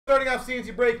Starting off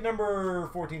CNC break number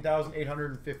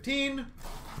 14,815.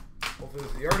 Hopefully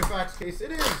this is the artifacts case.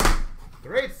 It is.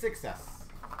 Great success.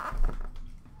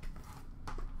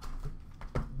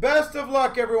 Best of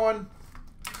luck, everyone.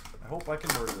 I hope I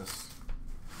can word this.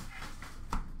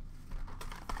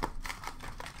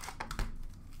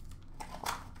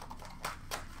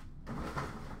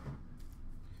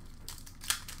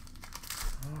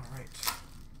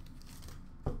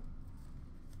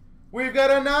 We've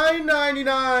got a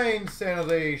 $9.99 San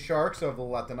Jose Sharks of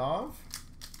Letanov.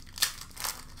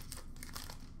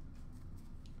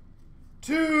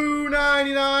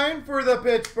 $2.99 for the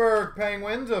Pittsburgh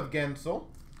Penguins of Gensel.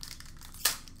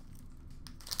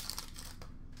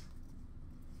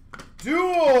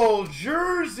 Dual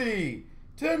jersey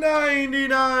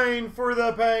 /99 for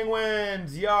the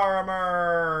Penguins,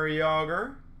 Jaromir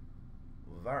Jagr.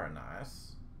 Very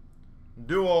nice.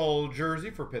 Dual jersey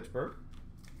for Pittsburgh.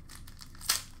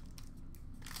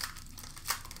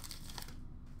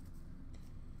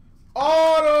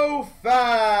 Auto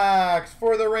facts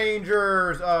for the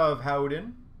Rangers of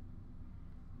Howden.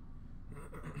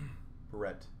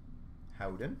 Brett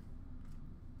Howden.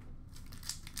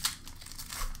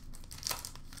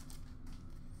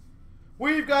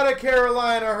 We've got a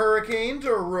Carolina Hurricanes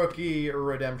rookie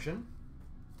redemption.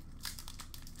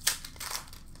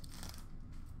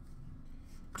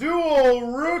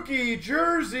 Dual rookie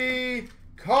jersey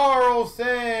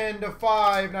Carlson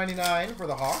 /5.99 for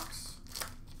the Hawks.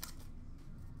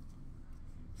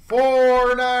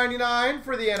 $4.99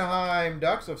 for the Anaheim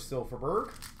Ducks of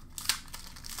Silfverberg.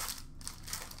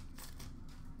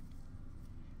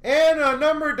 And a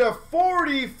number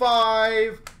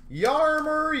 /45,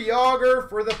 Jaromir Jagr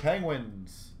for the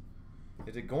Penguins.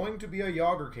 Is it going to be a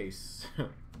Jagr case?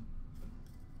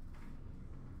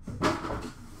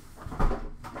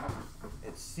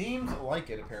 It seems like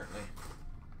it, apparently.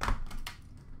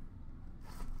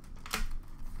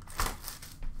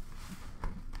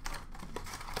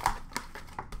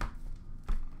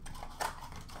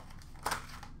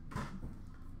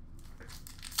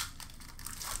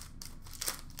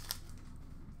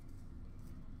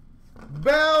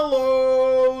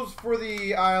 Bellows for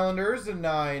the Islanders at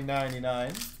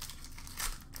 $9.99.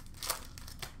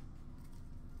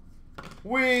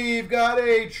 We've got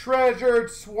a treasured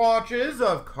swatches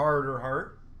of Carter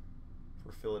Hart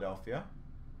for Philadelphia.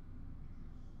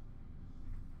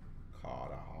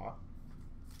 Carter Hart.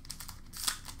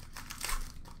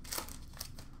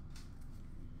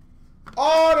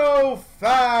 Auto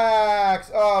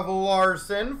facts of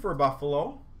Larson for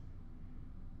Buffalo.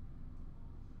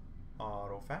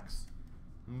 Auto facts.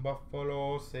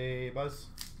 Buffalo Sabres.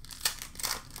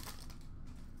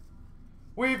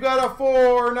 We've got a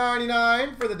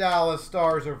 $4.99 for the Dallas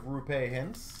Stars of Rupe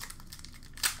Hintz.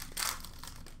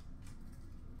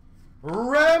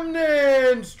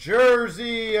 Remnants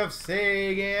jersey of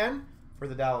Sagan for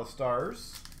the Dallas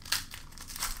Stars.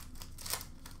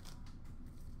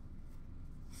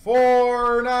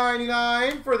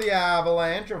 $4.99 for the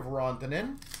Avalanche of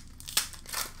Rantanen.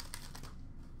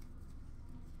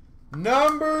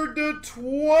 Number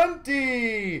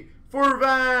 /20 for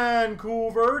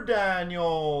Vancouver,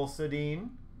 Daniel Sedin.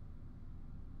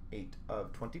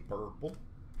 8/20 purple.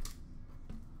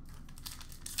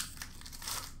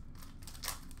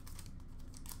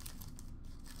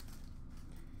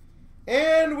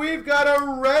 And we've got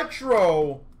a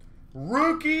retro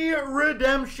rookie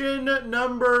redemption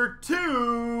number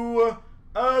 2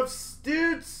 of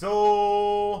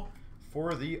Stützle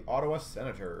for the Ottawa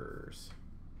Senators.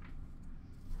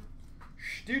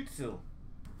 Stützle.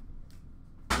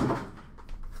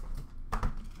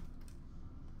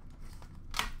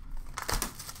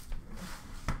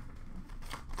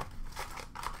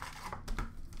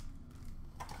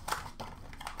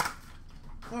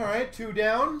 All right, 2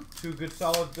 down. 2 good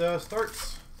solid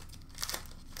starts.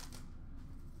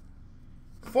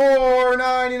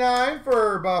 $4.99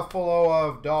 for Buffalo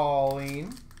of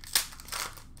Dahlin.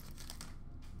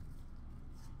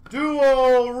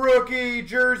 Dual rookie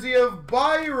jersey of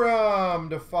Byram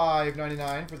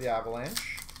 /5.99 for the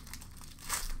Avalanche.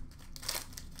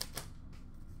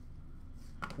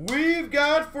 We've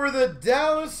got for the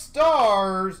Dallas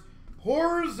Stars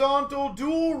horizontal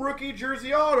dual rookie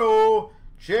jersey auto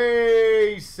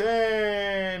Jason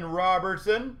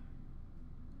Robertson.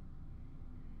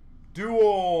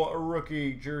 Dual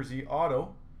rookie jersey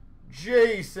auto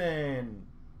Jason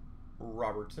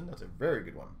Robertson. That's a very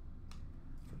good one.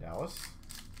 Dallas.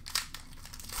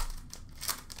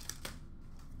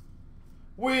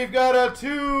 We've got a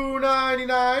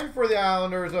 $2.99 for the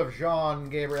Islanders of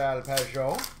Jean-Gabriel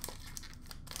Pajot.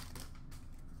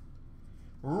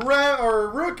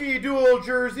 rookie dual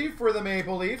jersey for the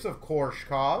Maple Leafs of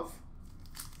Korshkov.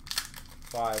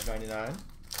 $5.99.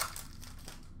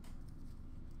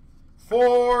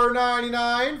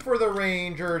 $4.99 for the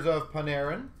Rangers of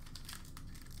Panarin.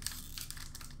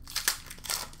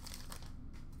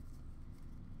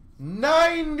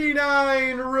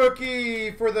 $99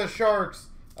 rookie for the Sharks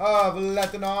of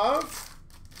Letanov.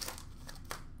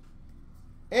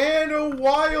 And a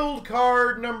wild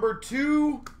card number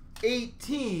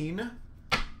 218,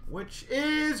 which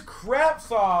is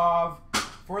Kravtsov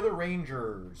for the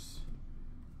Rangers.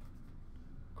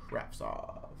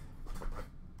 Kravtsov.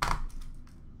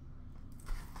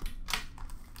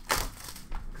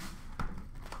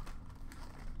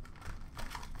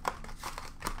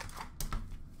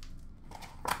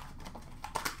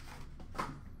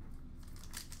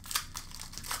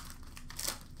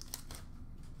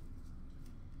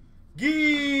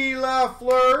 Guy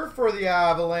Lafleur for the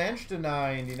Avalanche to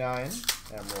 99,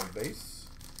 Emerald base.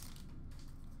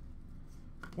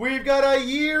 We've got a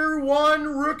year 1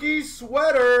 rookie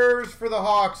sweaters for the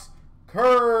Hawks,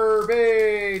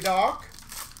 Kirby Doc.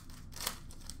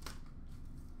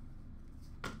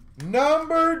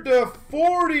 Numbered to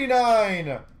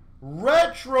 49,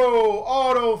 retro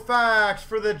auto facts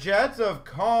for the Jets of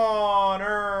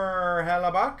Connor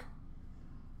Hellebuck.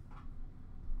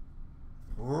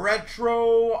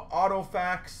 Retro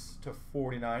Autofax to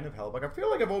 49 of Hellebuck. I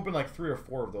feel like I've opened like 3 or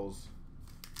 4 of those.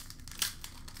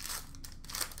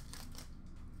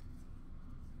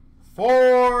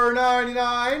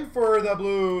 $4.99 for the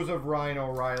Blues of Ryan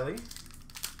O'Reilly.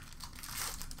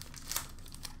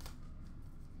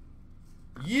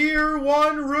 Year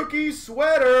 1 rookie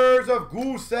sweaters of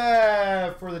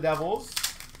Gusev for the Devils.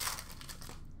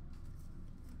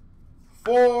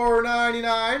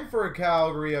 $4.99 for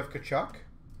Calgary of Tkachuk.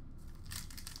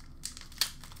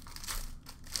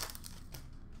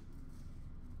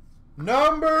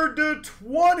 Numbered to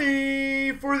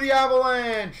 20 for the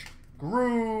Avalanche,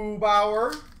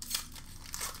 Grubauer.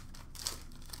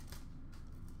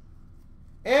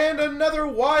 And another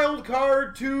wild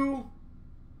card to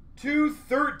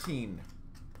 213.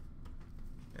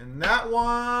 And that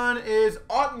one is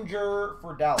Ottinger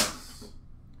for Dallas.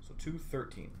 So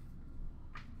 213.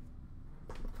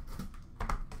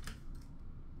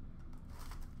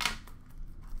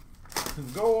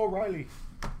 Go O'Reilly.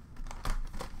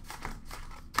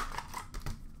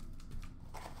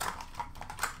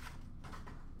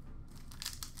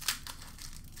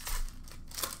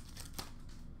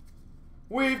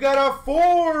 We've got a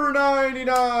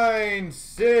 $4.99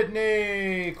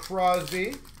 Sidney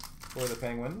Crosby for the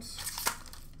Penguins.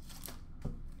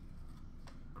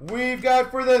 We've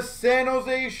got for the San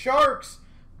Jose Sharks,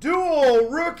 dual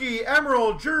rookie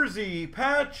emerald jersey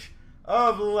patch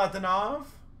of Letanov.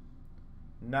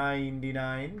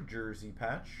 99 jersey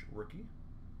patch rookie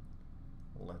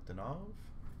Letanov.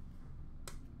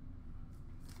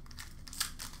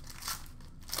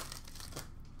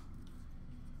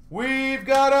 We've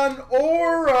got an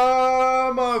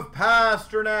Aurum of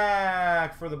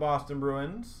Pasternak for the Boston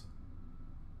Bruins.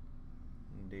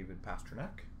 David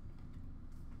Pasternak.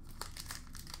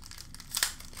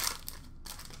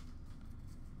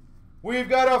 We've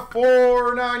got a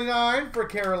 $4.99 for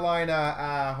Carolina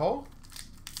Aho.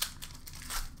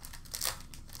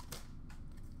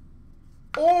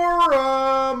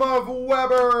 Aurum of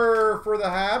Weber for the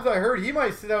Habs. I heard he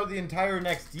might sit out the entire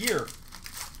next year.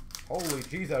 Holy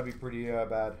jeez, that'd be pretty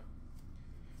bad.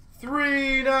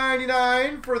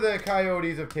 $3.99 for the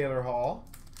Coyotes of Taylor Hall.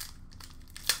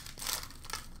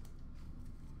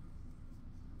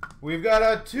 We've got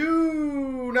a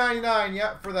 $2.99,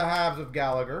 yep, for the Habs of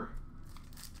Gallagher.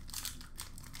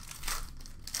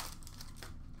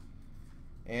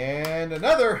 And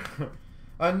another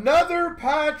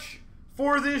patch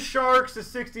for the Sharks to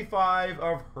 65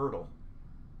 of Hurdle.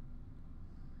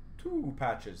 2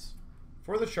 patches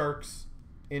for the Sharks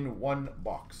in 1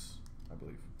 box, I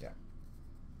believe. Yeah.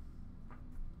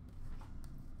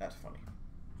 That's funny.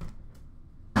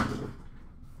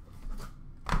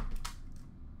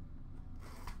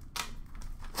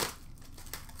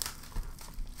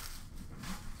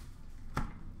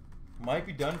 Might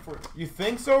be done for... You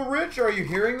think so, Rich? Are you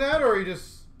hearing that? Or are you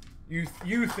just... You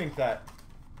think that?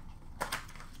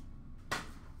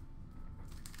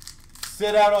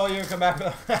 Sit out all year and come back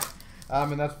with...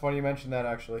 and that's funny you mentioned that,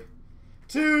 actually.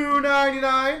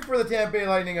 $2.99 for the Tampa Bay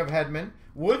Lightning of Hedman.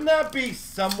 Wouldn't that be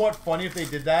somewhat funny if they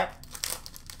did that?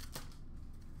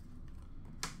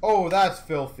 Oh, that's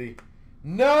filthy.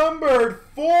 Numbered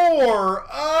 4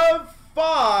 of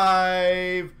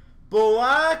 5.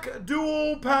 Black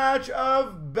dual patch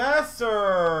of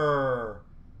Besser.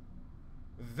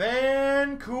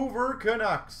 Vancouver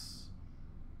Canucks.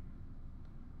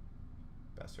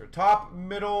 Besser. Top,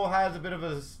 middle has a bit of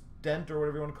a dent or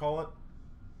whatever you want to call it.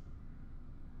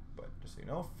 But just so you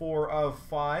know, 4 of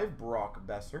 5, Brock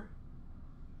Besser.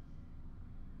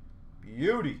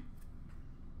 Beauty.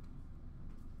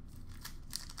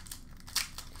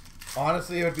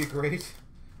 Honestly, it would be great.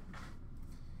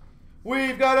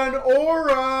 We've got an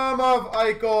Aurum of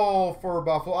Eichel for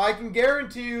Buffalo. I can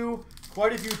guarantee you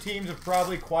quite a few teams have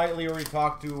probably quietly already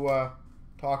talked to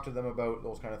them about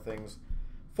those kind of things.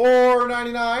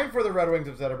 $4.99 for the Red Wings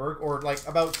of Zetterberg, or like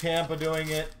about Tampa doing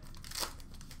it.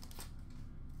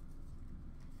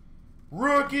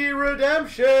 Rookie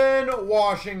Redemption,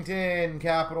 Washington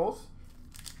Capitals.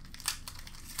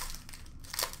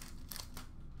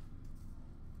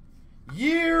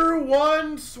 Year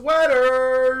 1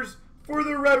 sweaters for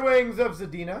the Red Wings of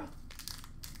Zadina.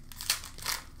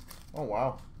 Oh,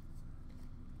 wow.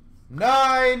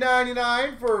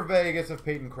 $9.99 for Vegas of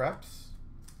Peyton Krebs.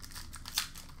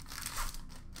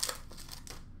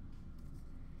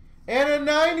 And a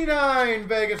 $99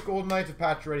 Vegas Golden Knights of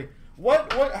Pacioretty.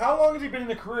 How long has he been in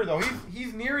the career, though?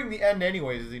 He's nearing the end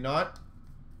anyways, is he not?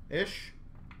 Ish.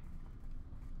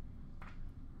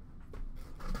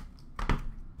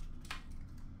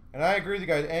 And I agree with you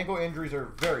guys, ankle injuries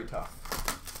are very tough.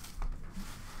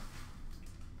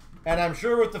 And I'm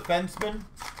sure with defensemen,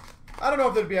 I don't know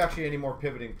if there'd be actually any more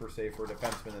pivoting per se for a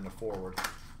defenseman than a forward.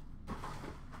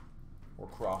 Or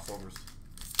crossovers.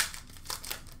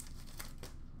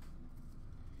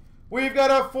 We've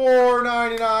got a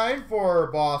 $4.99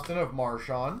 for Boston of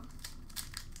Marchand.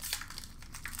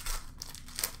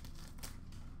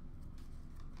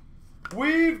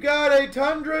 We've got a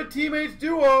Tundra Teammates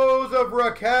Duos of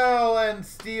Raquel and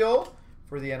Steele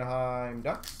for the Anaheim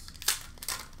Ducks.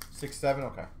 6-7,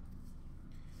 okay.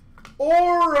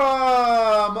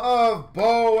 Aurum of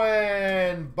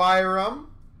Bowen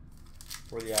Byram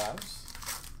for the Avs.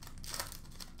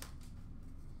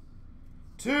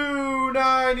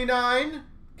 $2.99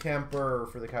 Kemper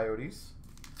for the Coyotes.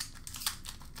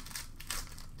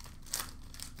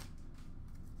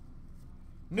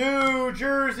 New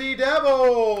Jersey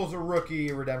Devils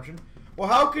rookie redemption. Well,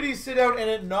 how could he sit out and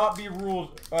it not be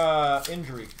ruled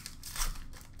injury?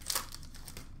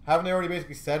 Haven't they already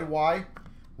basically said why?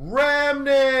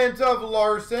 Remnant of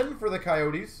Larson for the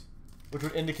Coyotes, which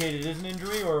would indicate it is an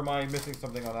injury, or am I missing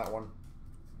something on that one?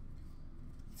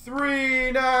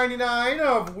 $3.99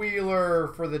 of Wheeler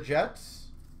for the Jets.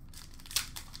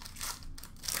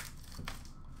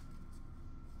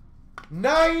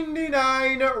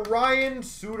 $99 Ryan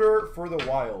Suter for the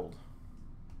Wild.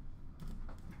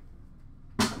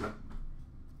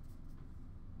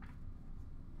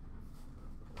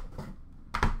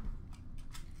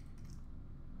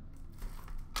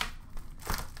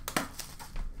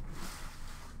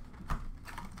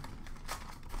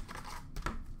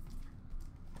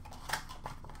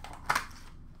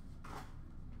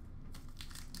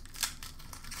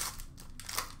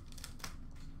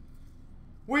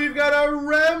 We've got a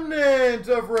remnant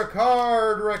of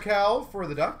Ricard Raquel for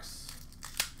the Ducks.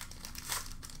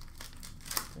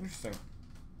 Interesting.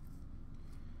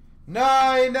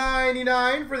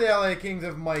 $9.99 for the LA Kings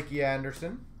of Mikey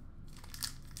Anderson.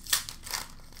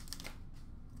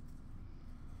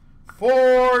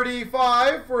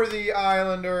 $45 for the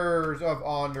Islanders of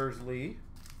Anders Lee.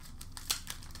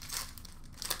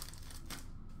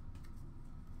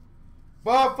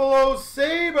 Buffalo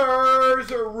Sabres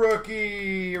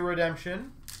rookie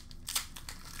redemption.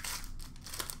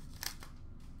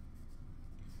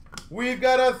 We've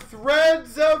got a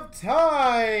Threads of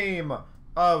Time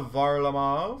of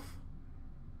Varlamov.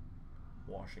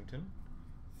 Washington.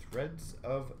 Threads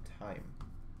of Time.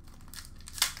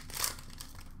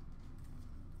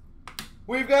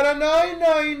 We've got a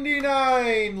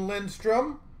 $9.99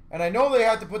 Lindstrom. And I know they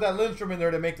had to put that Lindstrom in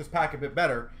there to make this pack a bit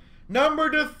better. Number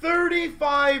to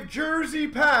 35 jersey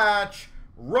patch,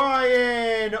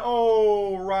 Ryan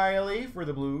O'Reilly for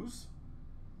the Blues.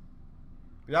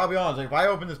 But I'll be honest, like, if I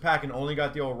opened this pack and only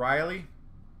got the O'Reilly,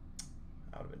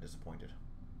 I would have been disappointed.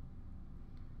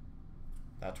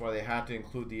 That's why they had to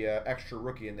include the extra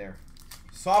rookie in there.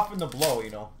 Soften the blow, you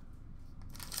know.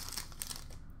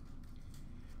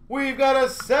 We've got a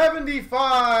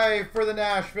 75 for the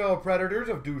Nashville Predators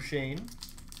of Duchesne.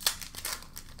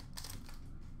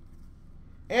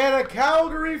 And a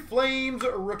Calgary Flames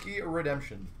rookie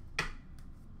redemption.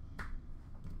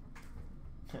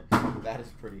 That is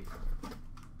pretty.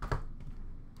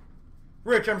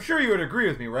 Rich, I'm sure you would agree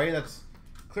with me, right? That's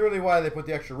clearly why they put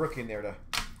the extra rookie in there, to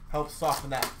help soften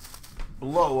that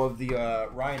blow of the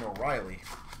Ryan O'Reilly.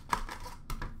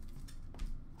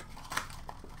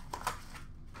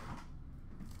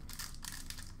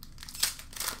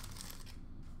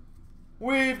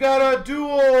 We've got a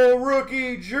dual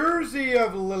rookie jersey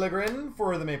of Liljegren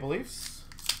for the Maple Leafs.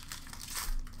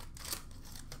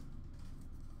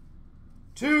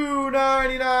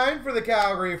 $2.99 for the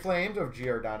Calgary Flames of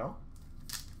Giordano.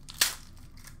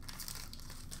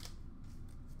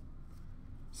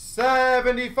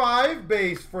 $75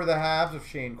 base for the Habs of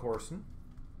Shane Corson.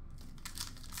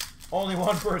 Only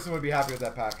one person would be happy with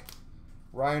that pack.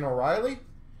 Ryan O'Reilly.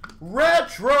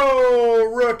 Retro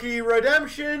Rookie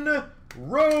Redemption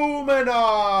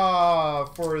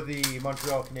Romanov for the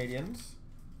Montreal Canadiens.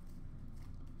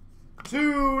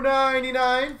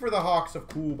 $2.99 for the Hawks of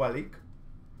Kubalik.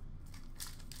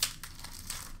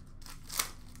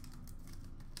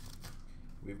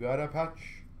 We've got a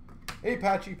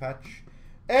patchy patch.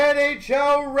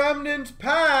 NHL Remnant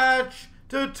patch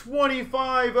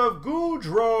 /25 of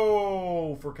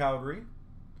Gaudreau for Calgary.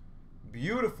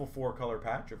 Beautiful 4-color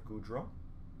patch of Gaudreau.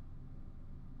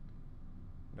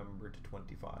 Number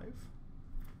 /25.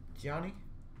 Gianni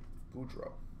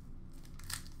Gaudreau.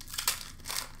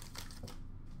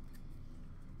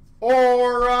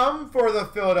 Orem for the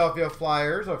Philadelphia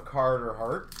Flyers of Carter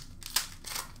Hart.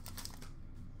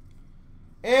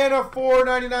 And a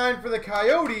 $4.99 for the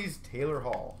Coyotes, Taylor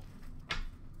Hall.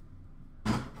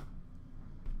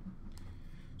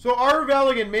 So R.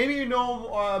 Valigan, maybe you know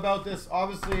about this.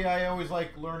 Obviously, I always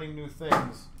like learning new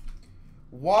things.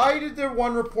 Why did there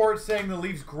one report saying the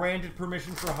Leafs granted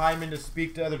permission for Hyman to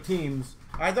speak to other teams?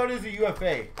 I thought it was a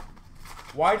UFA.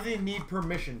 Why do they need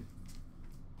permission?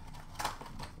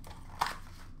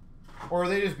 Or are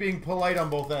they just being polite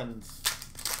on both ends?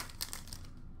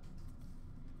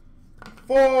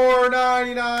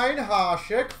 $4.99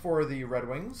 Hasek for the Red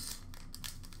Wings.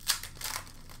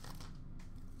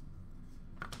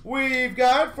 We've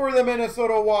got for the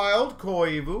Minnesota Wild,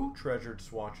 Koivu, Treasured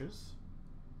Swatches.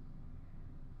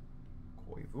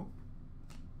 Koivu.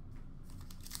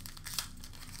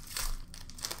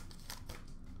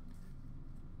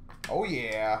 Oh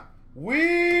yeah.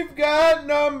 We've got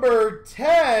number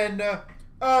 10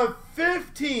 of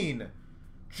 15.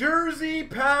 Jersey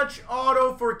patch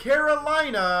auto for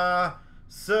Carolina,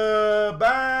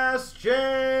 Sebastian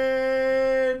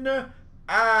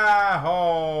Aho.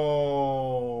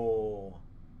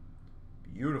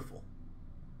 Beautiful.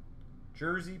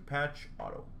 Jersey patch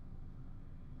auto.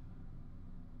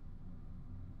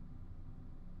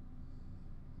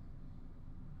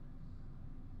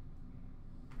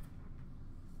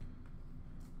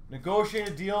 Negotiate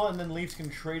a deal and then Leafs can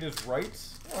trade his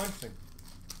rights. Oh, interesting.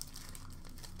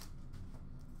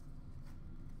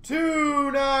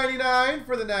 $2.99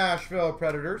 for the Nashville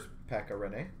Predators, Pekka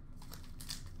Rinne.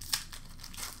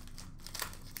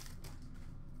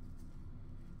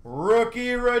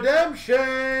 Rookie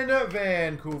Redemption,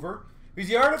 Vancouver. Because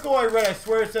the article I read, I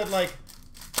swear it said, like,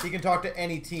 he can talk to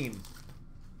any team.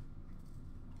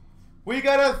 We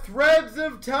got a Threads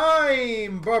of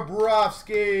Time,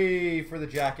 Bobrovsky for the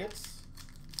Jackets.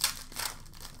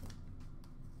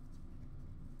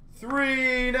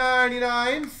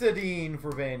 $3.99 Sedin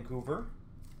for Vancouver.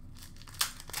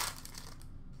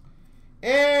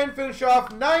 And finish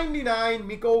off $99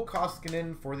 Mikko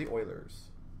Koskinen for the Oilers.